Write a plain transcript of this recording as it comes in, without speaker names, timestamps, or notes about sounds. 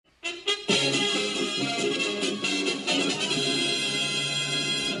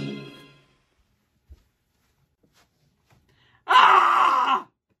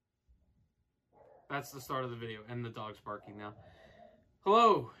That's the start of the video, and the dog's barking now.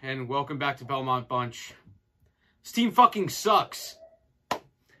 Hello, and welcome back to Belmont Bunch. This team fucking sucks.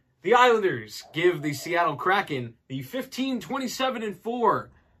 The Islanders give the Seattle Kraken the 15-27-4.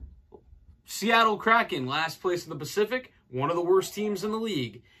 Seattle Kraken, last place in the Pacific, one of the worst teams in the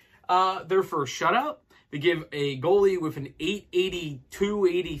league. Their first shutout, they give a goalie with an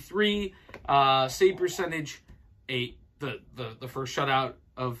 .882-83 save percentage, the first shutout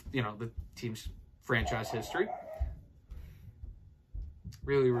of, the team's franchise history.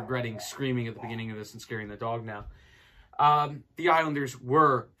 Really regretting screaming at the beginning of this and scaring the dog now. The Islanders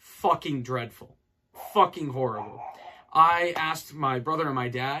were fucking dreadful. Fucking horrible. I asked my brother and my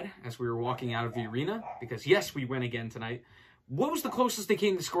dad as we were walking out of the arena, because yes, we win again tonight, what was the closest they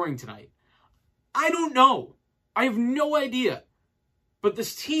came to scoring tonight? I don't know. I have no idea. But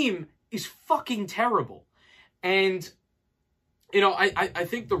this team is fucking terrible. And, I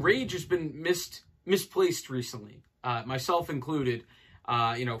think the rage has been misplaced recently, myself included.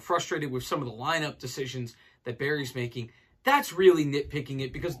 Frustrated with some of the lineup decisions that Barry's making. That's really nitpicking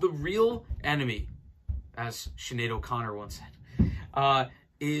it, because the real enemy, as Sinead O'Connor once said,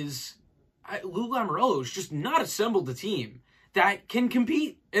 is Lou Lamoriello has just not assembled a team that can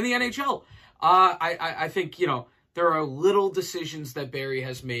compete in the NHL. I think, there are little decisions that Barry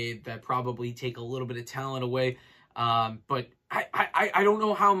has made that probably take a little bit of talent away. But I don't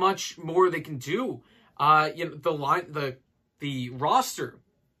know how much more they can do. The roster,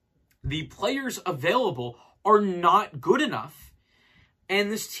 the players available are not good enough.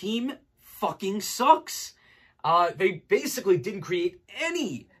 And this team fucking sucks. They basically didn't create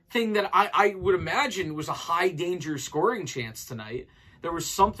anything that I would imagine was a high danger scoring chance tonight. There was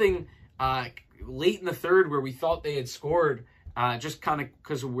something late in the third where we thought they had scored, just kind of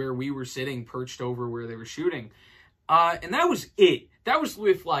because of where we were sitting, perched over where they were shooting. And that was it. That was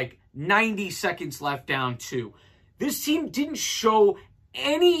with 90 seconds left, down 2. This team didn't show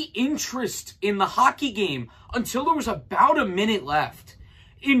any interest in the hockey game until there was about a minute left.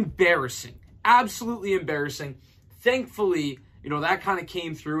 Embarrassing. Absolutely embarrassing. Thankfully, that kind of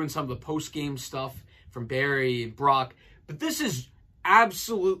came through in some of the post-game stuff from Barry and Brock. But this is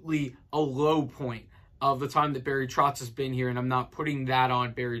absolutely a low point of the time that Barry Trotz has been here. And I'm not putting that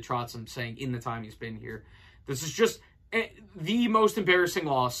on Barry Trotz. I'm saying in the time he's been here. This is just the most embarrassing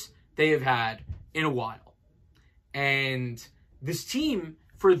loss they have had in a while. And this team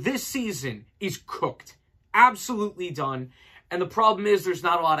for this season is cooked. Absolutely done. And the problem is there's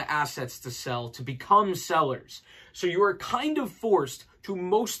not a lot of assets to sell to become sellers. So you are kind of forced to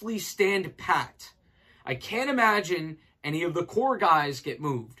mostly stand pat. I can't imagine any of the core guys get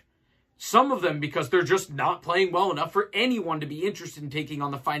moved. Some of them because they're just not playing well enough for anyone to be interested in taking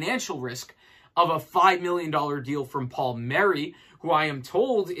on the financial risk of a $5 million deal from Paul Mary, who I am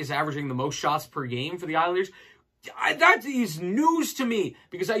told is averaging the most shots per game for the Islanders. That is news to me,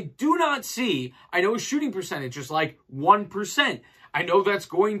 because I do not see, I know his shooting percentage is 1%. I know that's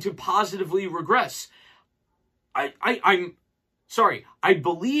going to positively regress. I'm sorry, I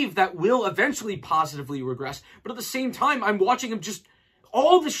believe that will eventually positively regress, but at the same time, I'm watching him just,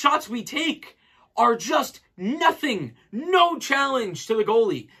 all the shots we take are just nothing. No challenge to the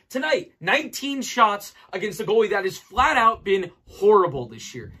goalie. Tonight, 19 shots against the goalie that has flat out been horrible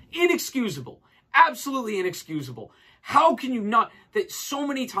this year. Inexcusable. Absolutely inexcusable. How can you not, that so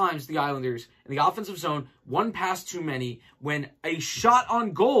many times the Islanders in the offensive zone, one pass too many, when a shot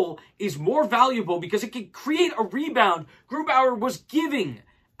on goal is more valuable because it can create a rebound. Grubauer was giving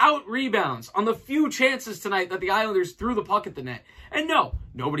out rebounds on the few chances tonight that the Islanders threw the puck at the net. And no,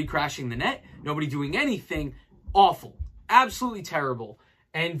 nobody crashing the net, nobody doing anything. Awful. Absolutely terrible.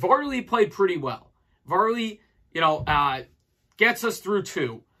 And Varley played pretty well. Varley, gets us through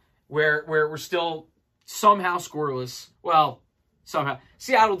 2. Where we're still somehow scoreless. Well, somehow.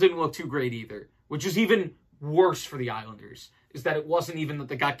 Seattle didn't look too great either, which is even worse for the Islanders, is that it wasn't even that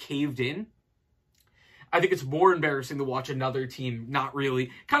they got caved in. I think it's more embarrassing to watch another team not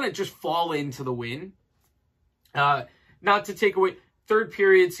really, kind of just fall into the win. Not to take away, third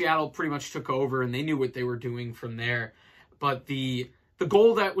period, Seattle pretty much took over, and they knew what they were doing from there. But the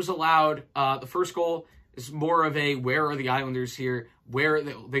goal that was allowed, the first goal, is more of a, where are the Islanders here? Where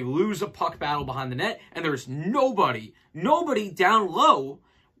they lose a puck battle behind the net, and there's nobody down low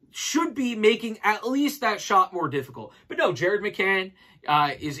should be making at least that shot more difficult. But no, Jared McCann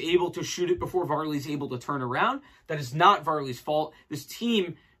is able to shoot it before Varley's able to turn around. That is not Varley's fault. This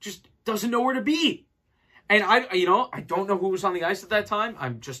team just doesn't know where to be. And I don't know who was on the ice at that time.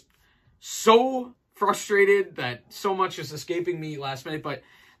 I'm just so frustrated that so much is escaping me last minute. But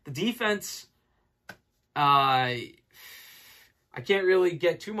the defense, I can't really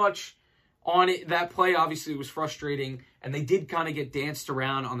get too much on it. That play obviously was frustrating, and they did kind of get danced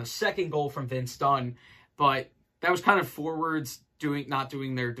around on the second goal from Vince Dunn, but that was kind of forwards not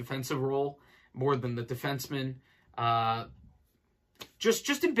doing their defensive role more than the defensemen.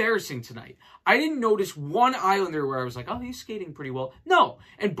 Just embarrassing tonight. I didn't notice one Islander where I was like, oh, he's skating pretty well. No.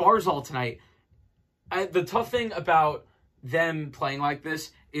 And Barzal tonight, the tough thing about them playing like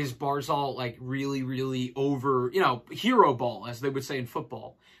this is Barzal, like, really, really over, hero ball, as they would say in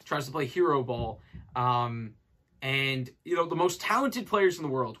football. Tries to play hero ball. And, the most talented players in the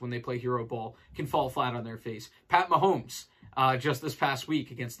world, when they play hero ball, can fall flat on their face. Pat Mahomes, just this past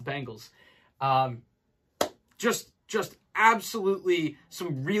week against the Bengals. Just absolutely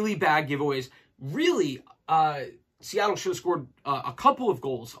some really bad giveaways. Really, Seattle should have scored a couple of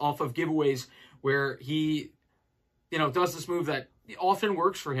goals off of giveaways where he, does this move that often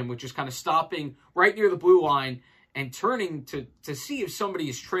works for him, which is kind of stopping right near the blue line and turning to see if somebody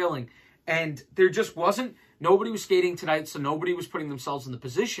is trailing. And there just wasn't. Nobody was skating tonight, so nobody was putting themselves in the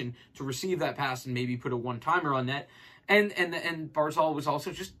position to receive that pass and maybe put a one-timer on net. And Barzal was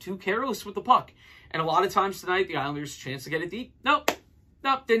also just too careless with the puck. And a lot of times tonight, the Islanders' chance to get it deep. Nope,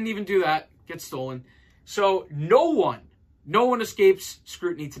 didn't even do that. Gets stolen. So no one escapes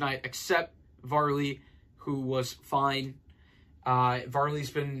scrutiny tonight except Varley, who was fine. Varley's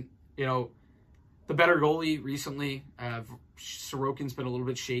been, the better goalie recently. Sorokin's been a little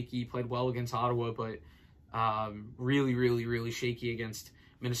bit shaky. Played well against Ottawa, but really, really, really shaky against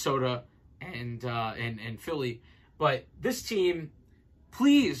Minnesota and Philly. But this team,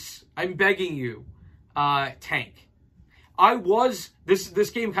 please, I'm begging you, tank. This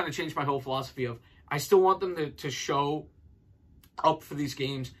game kind of changed my whole philosophy of, I still want them to show up for these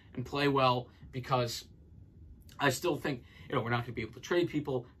games and play well, because I still think, we're not going to be able to trade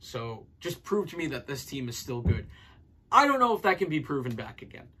people, so just prove to me that this team is still good. I don't know if that can be proven back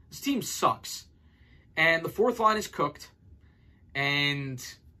again. This team sucks. And the fourth line is cooked. And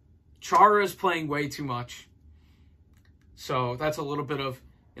Chara is playing way too much. So that's a little bit of,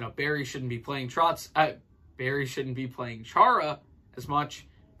 Barry shouldn't be playing Barry shouldn't be playing Chara as much.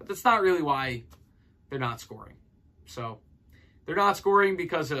 But that's not really why they're not scoring. So they're not scoring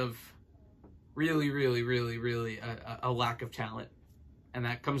because of really, really, really, really a lack of talent. And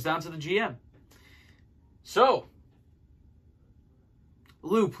that comes down to the GM. So,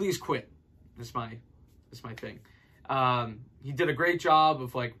 Lou, please quit. That's my thing. He did a great job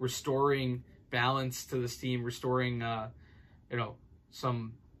of, like, restoring balance to this team, restoring,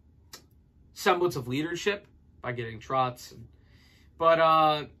 some semblance of leadership by getting Trotz. But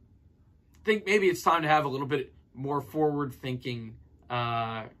I think maybe it's time to have a little bit more forward-thinking,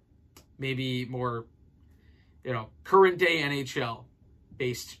 maybe more, current-day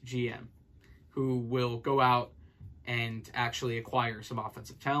NHL-based GM who will go out and actually acquire some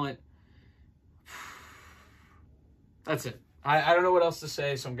offensive talent. That's it. I don't know what else to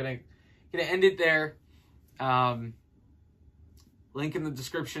say, so I'm gonna end it there. Link in the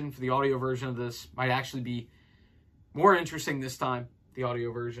description for the audio version of this. Might actually be more interesting this time, the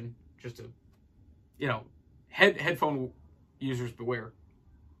audio version. Just to, headphone users beware,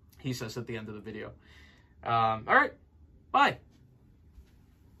 he says at the end of the video. All right, bye.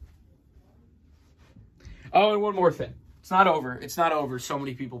 Oh, and one more thing. It's not over. So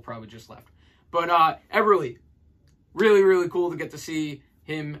many people probably just left. But Eberle, really, really cool to get to see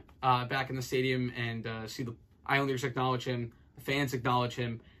him back in the stadium and see the Islanders acknowledge him, the fans acknowledge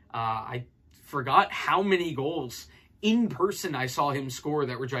him. I forgot how many goals in person I saw him score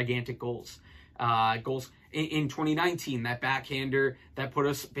that were gigantic goals. Goals in 2019, that backhander that put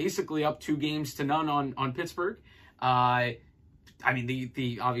us basically up 2-0 on Pittsburgh. I mean,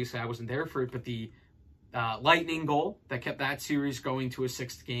 the obviously I wasn't there for it, but the Lightning goal that kept that series going to a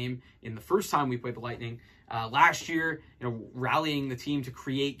 6th game in the first time we played the Lightning. Last year, rallying the team to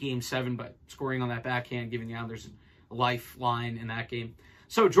create Game 7, but scoring on that backhand, giving the Islanders a lifeline in that game.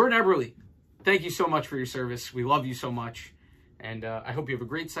 So, Jordan Eberle, thank you so much for your service. We love you so much. And I hope you have a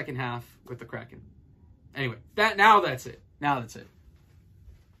great second half with the Kraken. Anyway, that's it. Now that's it.